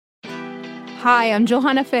Hi, I'm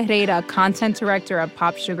Johanna Ferreira, content director at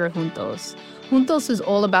Pop Sugar Juntos. Juntos is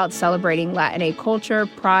all about celebrating Latinx culture,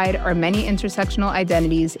 pride, our many intersectional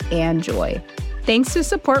identities, and joy. Thanks to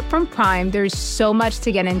support from Prime, there's so much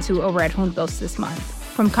to get into over at Juntos this month.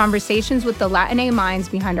 From conversations with the Latinx minds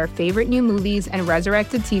behind our favorite new movies and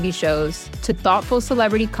resurrected TV shows, to thoughtful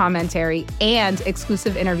celebrity commentary and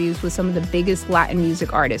exclusive interviews with some of the biggest Latin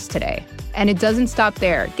music artists today. And it doesn't stop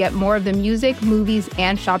there. Get more of the music, movies,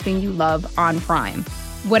 and shopping you love on Prime.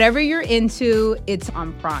 Whatever you're into, it's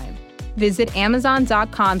on Prime. Visit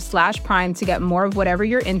Amazon.com/Prime to get more of whatever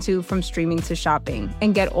you're into, from streaming to shopping.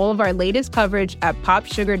 And get all of our latest coverage at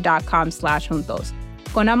popsugar.com/juntos.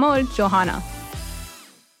 Con amor, Johanna.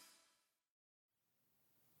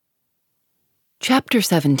 Chapter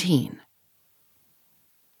 17.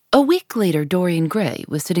 A week later, Dorian Gray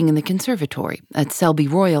was sitting in the conservatory at Selby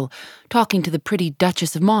Royal talking to the pretty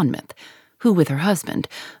Duchess of Monmouth, who, with her husband,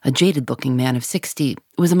 a jaded-looking man of 60,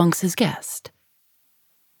 was amongst his guests.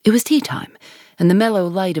 It was tea time, and the mellow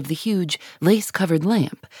light of the huge, lace-covered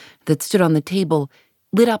lamp that stood on the table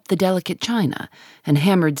lit up the delicate china and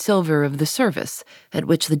hammered silver of the service at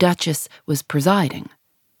which the Duchess was presiding.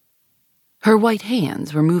 Her white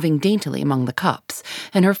hands were moving daintily among the cups,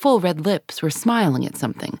 and her full red lips were smiling at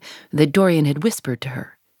something that Dorian had whispered to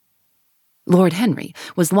her. Lord Henry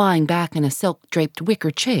was lying back in a silk-draped wicker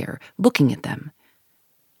chair, looking at them.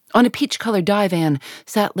 On a peach-colored divan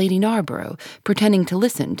sat Lady Narborough, pretending to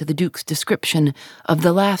listen to the Duke's description of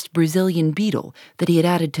the last Brazilian beetle that he had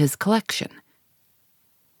added to his collection.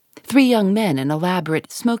 3 young men in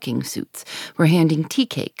elaborate smoking suits were handing tea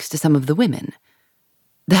cakes to some of the women.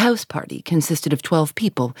 The house party consisted of 12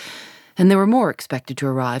 people, and there were more expected to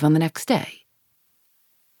arrive on the next day.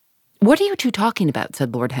 "What are you two talking about?"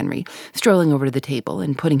 said Lord Henry, strolling over to the table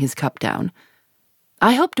and putting his cup down.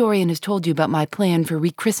 "I hope Dorian has told you about my plan for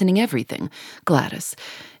rechristening everything, Gladys.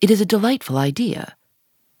 It is a delightful idea."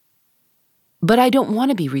 "But I don't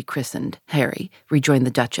want to be rechristened, Harry," rejoined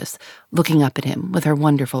the Duchess, looking up at him with her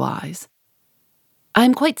wonderful eyes. "I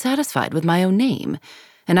am quite satisfied with my own name,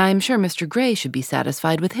 and I am sure Mr. Gray should be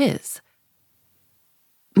satisfied with his."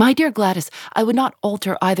 "My dear Gladys, I would not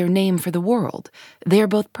alter either name for the world. They are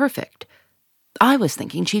both perfect. I was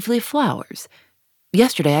thinking chiefly of flowers.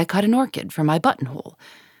 Yesterday I cut an orchid for my buttonhole.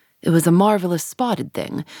 It was a marvelous spotted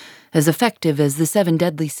thing, as effective as the 7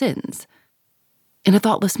 deadly sins. In a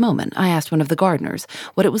thoughtless moment, I asked one of the gardeners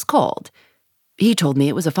what it was called. He told me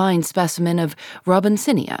it was a fine specimen of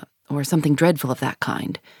Robinsonia, or something dreadful of that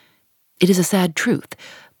kind. It is a sad truth,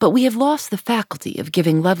 but we have lost the faculty of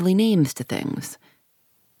giving lovely names to things.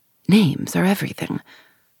 Names are everything.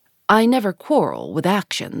 I never quarrel with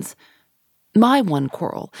actions. My one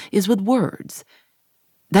quarrel is with words.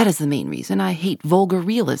 That is the main reason I hate vulgar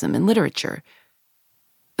realism in literature.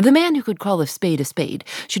 The man who could call a spade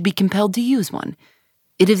should be compelled to use one.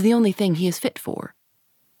 It is the only thing he is fit for."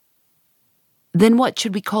 "Then what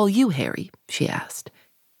should we call you, Harry?" she asked.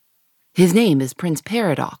 "His name is Prince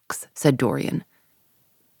Paradox," said Dorian.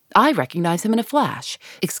 "I recognize him in a flash,"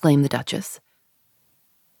 exclaimed the Duchess.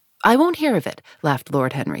 "I won't hear of it," laughed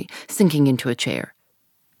Lord Henry, sinking into a chair.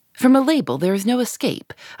 "From a label there is no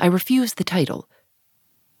escape. I refuse the title."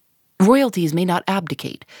 "Royalties may not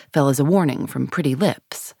abdicate," fell as a warning from pretty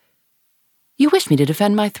lips. "You wish me to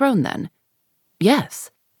defend my throne, then?"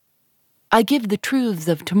 "Yes." "I give the truths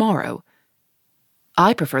of tomorrow."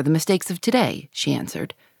 "I prefer the mistakes of today," she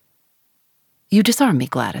answered. "You disarm me,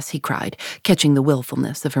 Gladys," he cried, catching the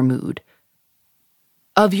willfulness of her mood.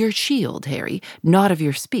 "Of your shield, Harry, not of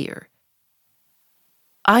your spear."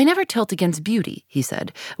 "I never tilt against beauty," he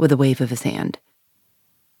said, with a wave of his hand.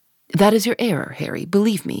 "That is your error, Harry,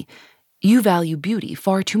 believe me. You value beauty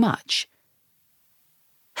far too much."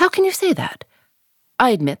 "How can you say that?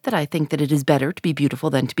 I admit that I think that it is better to be beautiful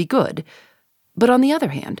than to be good. But on the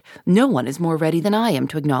other hand, no one is more ready than I am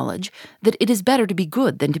to acknowledge that it is better to be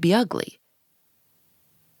good than to be ugly."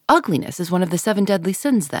 "Ugliness is one of the 7 deadly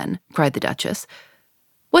sins, then," cried the Duchess.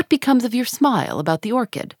 "What becomes of your smile about the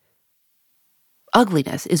orchid?"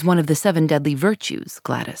 "Ugliness is one of the 7 deadly virtues,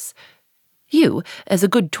 Gladys. You, as a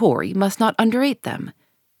good Tory, must not underrate them.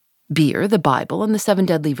 Beer, the Bible, and the 7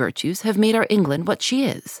 deadly virtues have made our England what she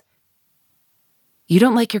is." "You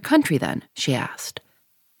don't like your country, then?" she asked.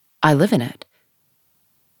 "I live in it."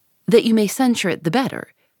 "That you may censure it the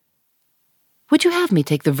better." "Would you have me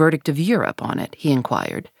take the verdict of Europe on it?" he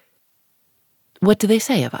inquired. "What do they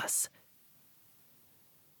say of us?"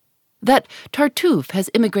 "That Tartuffe has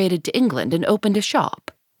immigrated to England and opened a shop."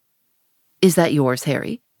 "Is that yours,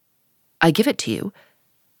 Harry?" "I give it to you.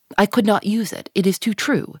 I could not use it. It is too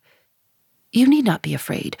true. You need not be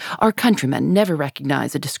afraid. Our countrymen never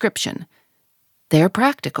recognize a description. They're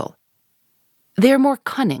practical. They're more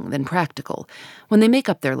cunning than practical. When they make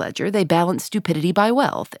up their ledger, they balance stupidity by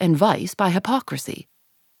wealth and vice by hypocrisy.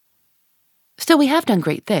 Still, we have done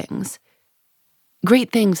great things.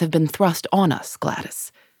 Great things have been thrust on us,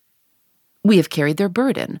 Gladys. We have carried their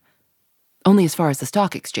burden, only as far as the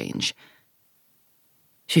stock exchange.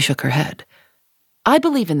 She shook her head. I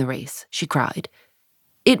believe in the race, she cried.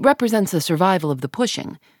 It represents the survival of the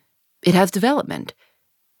pushing. It has development.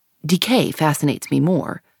 Decay fascinates me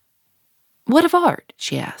more. What of art?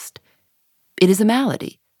 She asked. It is a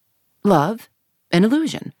malady. Love, an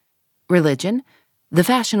illusion. Religion, the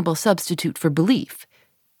fashionable substitute for belief.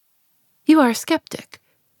 You are a skeptic.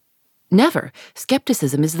 Never.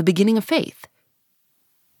 Skepticism is the beginning of faith.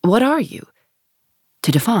 What are you?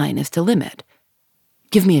 To define is to limit.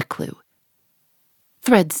 Give me a clue.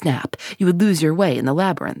 Thread snap. You would lose your way in the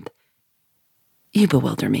labyrinth. You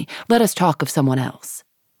bewilder me. Let us talk of someone else.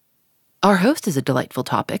 Our host is a delightful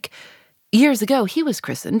topic. Years ago, he was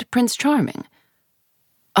christened Prince Charming.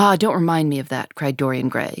 Ah, don't remind me of that, cried Dorian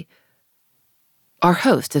Gray. Our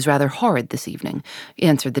host is rather horrid this evening,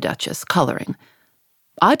 answered the Duchess, coloring.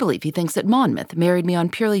 I believe he thinks that Monmouth married me on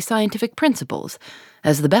purely scientific principles,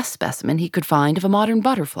 as the best specimen he could find of a modern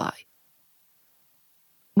butterfly.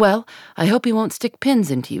 Well, I hope he won't stick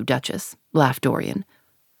pins into you, Duchess, laughed Dorian.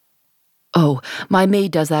 Oh, my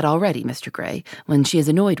maid does that already, Mr. Gray, when she is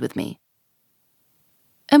annoyed with me.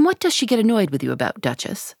 And what does she get annoyed with you about,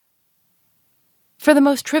 Duchess? For the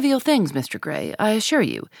most trivial things, Mr. Gray, I assure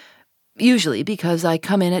you. Usually because I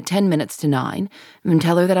come in at 10 minutes to 9 and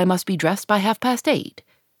tell her that I must be dressed by 8:30.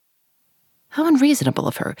 How unreasonable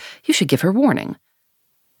of her. You should give her warning.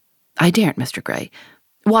 I daren't, Mr. Gray.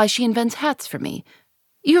 Why, she invents hats for me.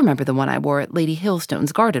 You remember the one I wore at Lady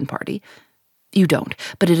Hillstone's garden party. You don't,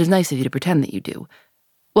 but it is nice of you to pretend that you do.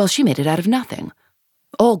 Well, she made it out of nothing.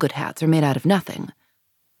 All good hats are made out of nothing.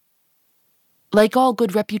 Like all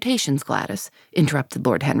good reputations, Gladys, interrupted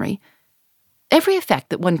Lord Henry. Every effect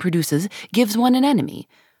that one produces gives one an enemy.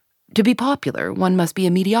 To be popular, one must be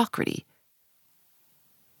a mediocrity.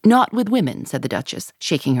 Not with women, said the Duchess,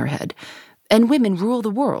 shaking her head. And women rule the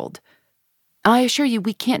world. I assure you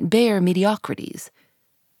we can't bear mediocrities.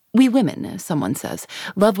 We women, as someone says,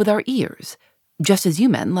 love with our ears, just as you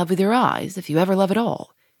men love with your eyes, if you ever love at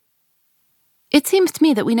all. It seems to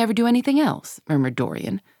me that we never do anything else, murmured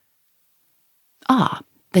Dorian. Ah,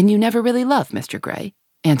 then you never really love, Mr. Gray,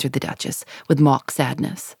 answered the Duchess, with mock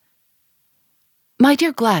sadness. My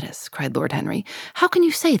dear Gladys, cried Lord Henry, how can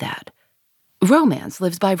you say that? Romance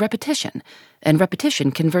lives by repetition, and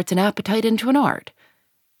repetition converts an appetite into an art.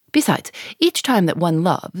 Besides, each time that one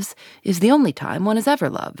loves is the only time one has ever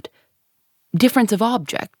loved. Difference of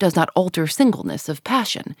object does not alter singleness of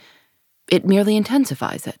passion. It merely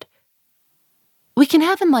intensifies it. We can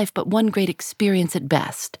have in life but one great experience at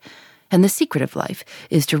best, and the secret of life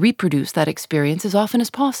is to reproduce that experience as often as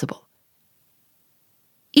possible.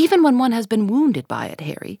 Even when one has been wounded by it,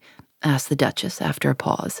 Harry, asked the Duchess after a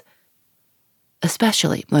pause.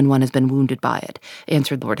 Especially when one has been wounded by it,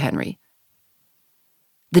 answered Lord Henry.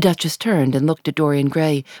 The Duchess turned and looked at Dorian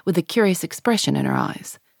Gray with a curious expression in her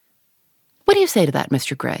eyes. What do you say to that,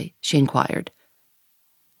 Mr. Gray? She inquired.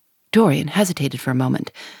 Dorian hesitated for a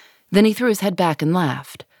moment. Then he threw his head back and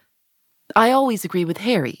laughed. I always agree with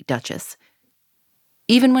Harry, Duchess.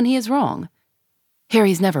 Even when he is wrong.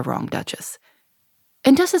 Harry's never wrong, Duchess.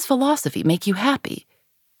 And does his philosophy make you happy?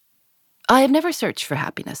 I have never searched for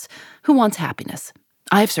happiness. Who wants happiness?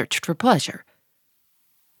 I have searched for pleasure.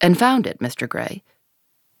 And found it, Mr. Gray.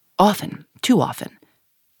 Often, too often.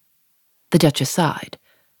 The Duchess sighed.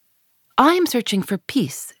 I am searching for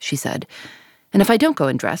peace, she said, and if I don't go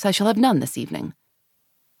and dress, I shall have none this evening.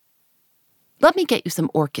 Let me get you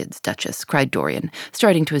some orchids, Duchess, cried Dorian,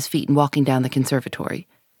 starting to his feet and walking down the conservatory.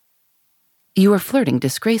 You are flirting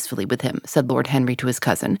disgracefully with him, said Lord Henry to his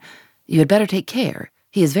cousin. You had better take care.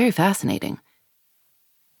 He is very fascinating.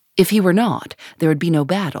 If he were not, there would be no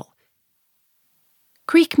battle.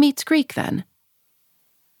 Greek meets Greek, then.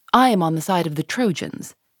 I am on the side of the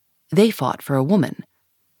Trojans. They fought for a woman.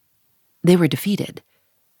 They were defeated.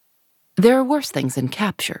 There are worse things than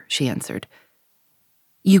capture, she answered.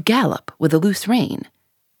 You gallop with a loose rein.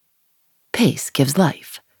 Pace gives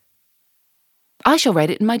life. I shall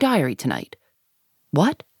write it in my diary tonight.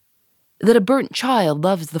 What? That a burnt child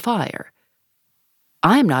loves the fire.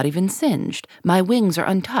 I am not even singed. My wings are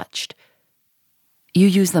untouched. You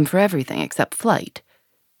use them for everything except flight.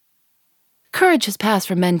 Courage has passed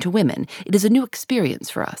from men to women. It is a new experience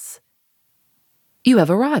for us. You have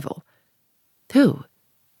a rival. Who?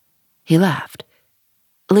 He laughed.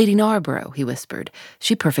 Lady Narborough, he whispered.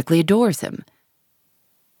 She perfectly adores him.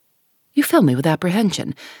 You fill me with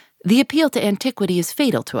apprehension. The appeal to antiquity is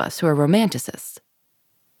fatal to us who are romanticists.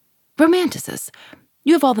 Romanticists?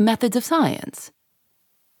 You have all the methods of science.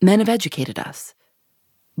 Men have educated us,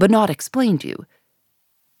 but not explained you.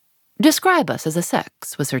 Describe us as a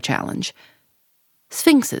sex, was her challenge.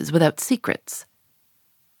 Sphinxes without secrets.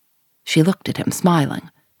 She looked at him, smiling.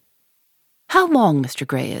 How long Mr.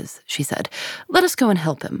 Gray is, she said. Let us go and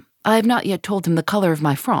help him. I have not yet told him the color of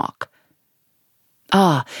my frock.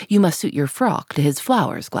 Ah, you must suit your frock to his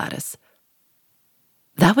flowers, Gladys.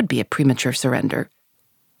 That would be a premature surrender.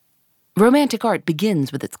 Romantic art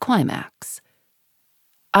begins with its climax.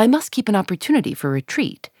 I must keep an opportunity for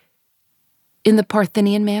retreat. In the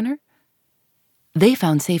Parthenian manner? They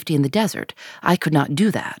found safety in the desert. I could not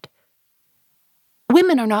do that.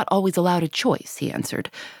 Women are not always allowed a choice, he answered.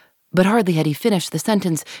 But hardly had he finished the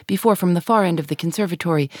sentence before from the far end of the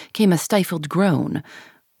conservatory came a stifled groan,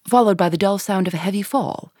 followed by the dull sound of a heavy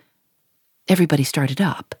fall. Everybody started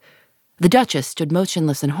up. The Duchess stood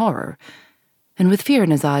motionless in horror, and with fear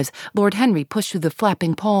in his eyes, Lord Henry pushed through the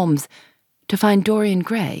flapping palms to find Dorian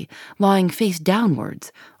Gray lying face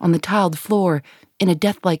downwards on the tiled floor in a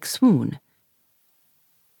death-like swoon.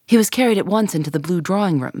 He was carried at once into the blue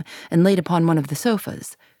drawing-room and laid upon one of the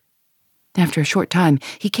sofas. After a short time,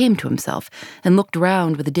 he came to himself and looked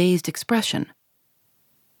round with a dazed expression.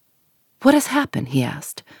 What has happened? He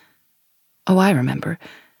asked. Oh, I remember.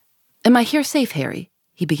 Am I here safe, Harry?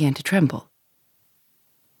 He began to tremble.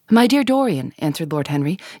 My dear Dorian, answered Lord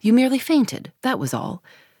Henry, you merely fainted, that was all.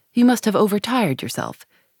 You must have overtired yourself.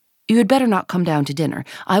 You had better not come down to dinner.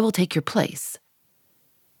 I will take your place.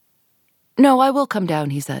 No, I will come down,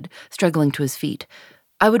 he said, struggling to his feet.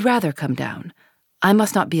 I would rather come down. I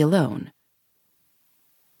must not be alone.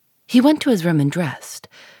 He went to his room and dressed.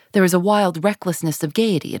 There was a wild recklessness of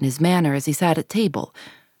gaiety in his manner as he sat at table.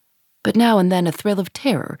 But now and then a thrill of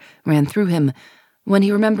terror ran through him when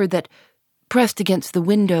he remembered that, pressed against the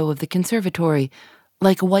window of the conservatory,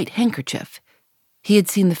 like a white handkerchief, he had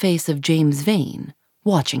seen the face of James Vane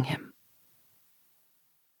watching him.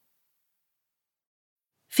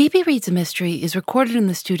 Phoebe Reads a Mystery is recorded in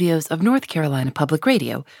the studios of North Carolina Public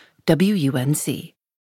Radio, WUNC.